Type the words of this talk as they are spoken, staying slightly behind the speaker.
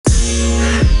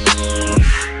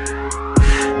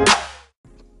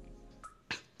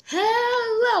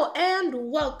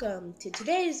welcome to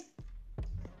today's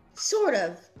sort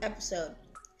of episode.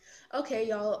 Okay,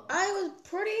 y'all, I was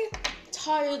pretty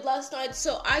tired last night,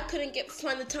 so I couldn't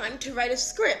find the time to write a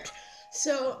script.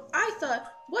 So I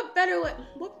thought, what better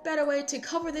way to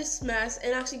cover this mess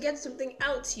and actually get something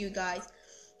out to you guys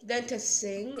than to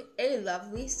sing a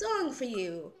lovely song for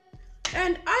you.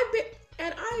 And I've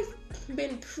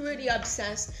been pretty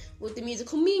obsessed with the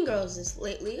musical Mean Girls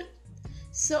lately.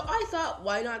 So I thought,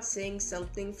 why not sing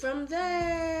something from there?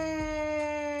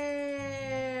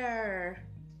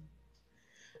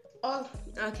 Oh,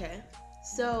 okay.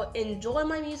 So enjoy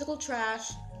my musical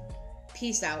trash.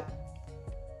 Peace out.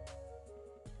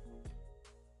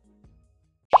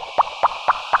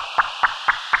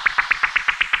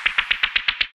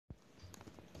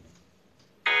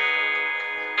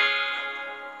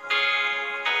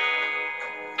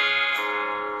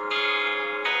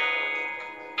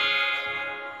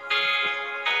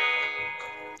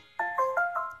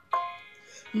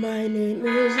 My name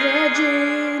is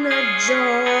Regina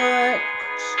George,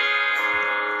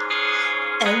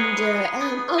 and I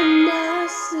am a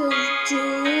massive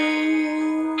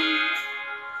deal.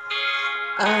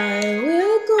 I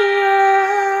will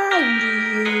grind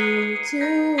you to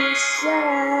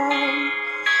sand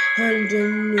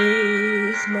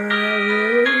underneath my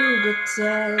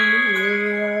Louboutin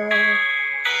heel.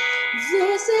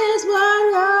 This is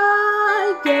what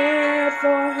I get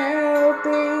for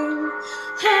helping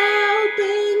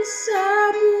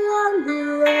someone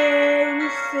grow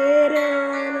fit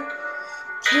in.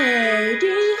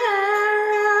 Katie,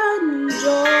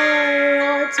 enjoy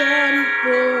your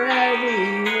temporary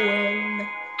win.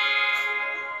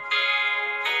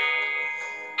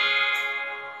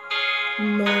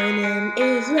 My name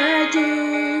is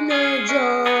Regina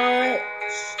George.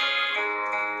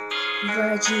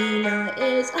 Regina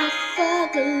is a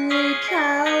fugly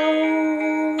cow.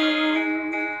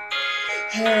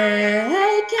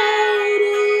 Hey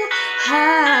Katie,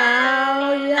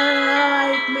 how you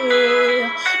like me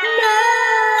now?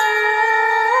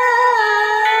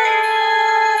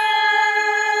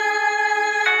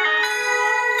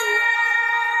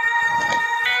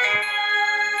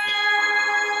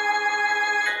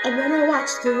 I wanna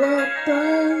watch the world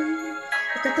burn.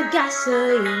 Look at the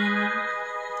gasoline.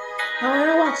 I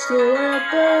wanna watch the world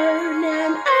burn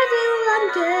and everyone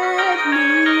get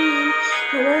mean.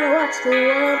 I wanna watch the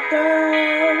world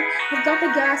burn. I've got the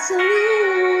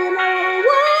gasoline. I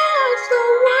wanna watch the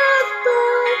world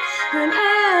burn and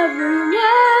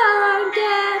everyone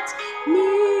get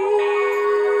mean.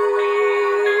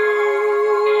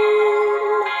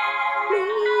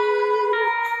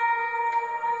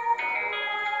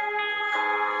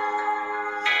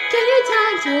 Give you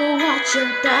time to watch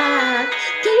your back.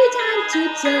 Give you time to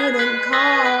turn and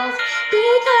cough.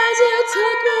 Because you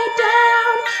took me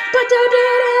down, but you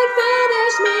didn't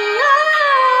finish me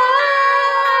off.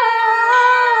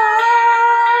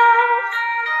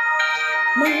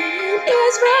 My name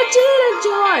is Regina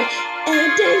Joy,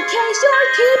 and in case you're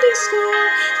keeping score,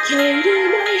 Katie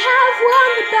may have won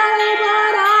the battle,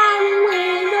 but I will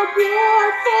win the war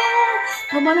for.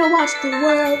 I wanna watch the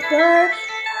world burn.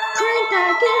 Crank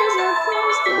back is a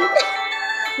frosty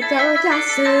without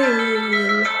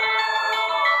gasoline.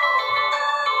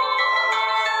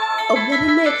 I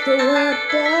wanna make the world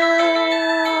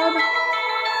burn.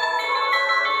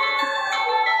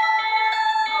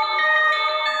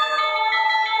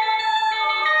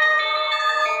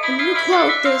 And you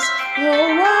quote this, oh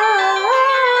wow.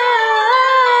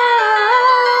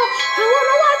 I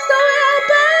wanna watch the world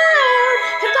burn.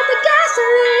 I've got the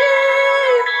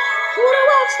gasoline. I wanna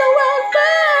watch the world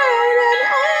burn and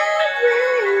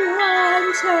everyone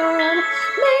turn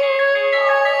me.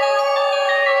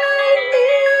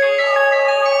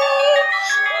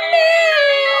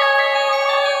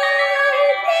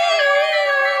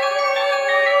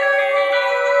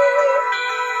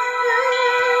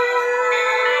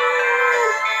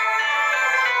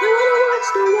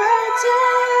 The world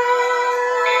turn.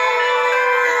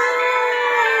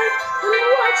 I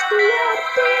watch the world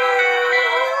burn.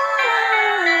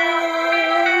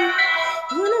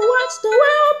 I wanna watch the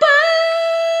world burn.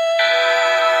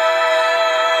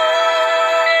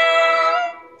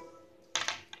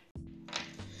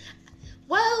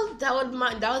 Well, that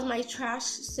was my trash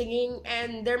singing,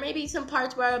 and there may be some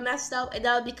parts where I messed up, and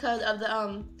that was because of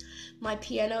the my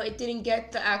piano. It didn't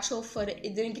get the actual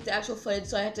footage,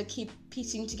 so I had to keep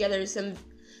piecing together some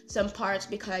parts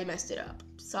because I messed it up.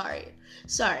 Sorry.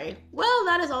 Well,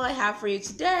 that is all I have for you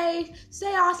today.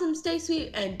 Stay awesome, stay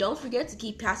sweet, and don't forget to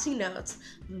keep passing notes.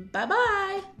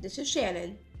 Bye-bye. This is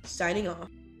Shannon, signing off.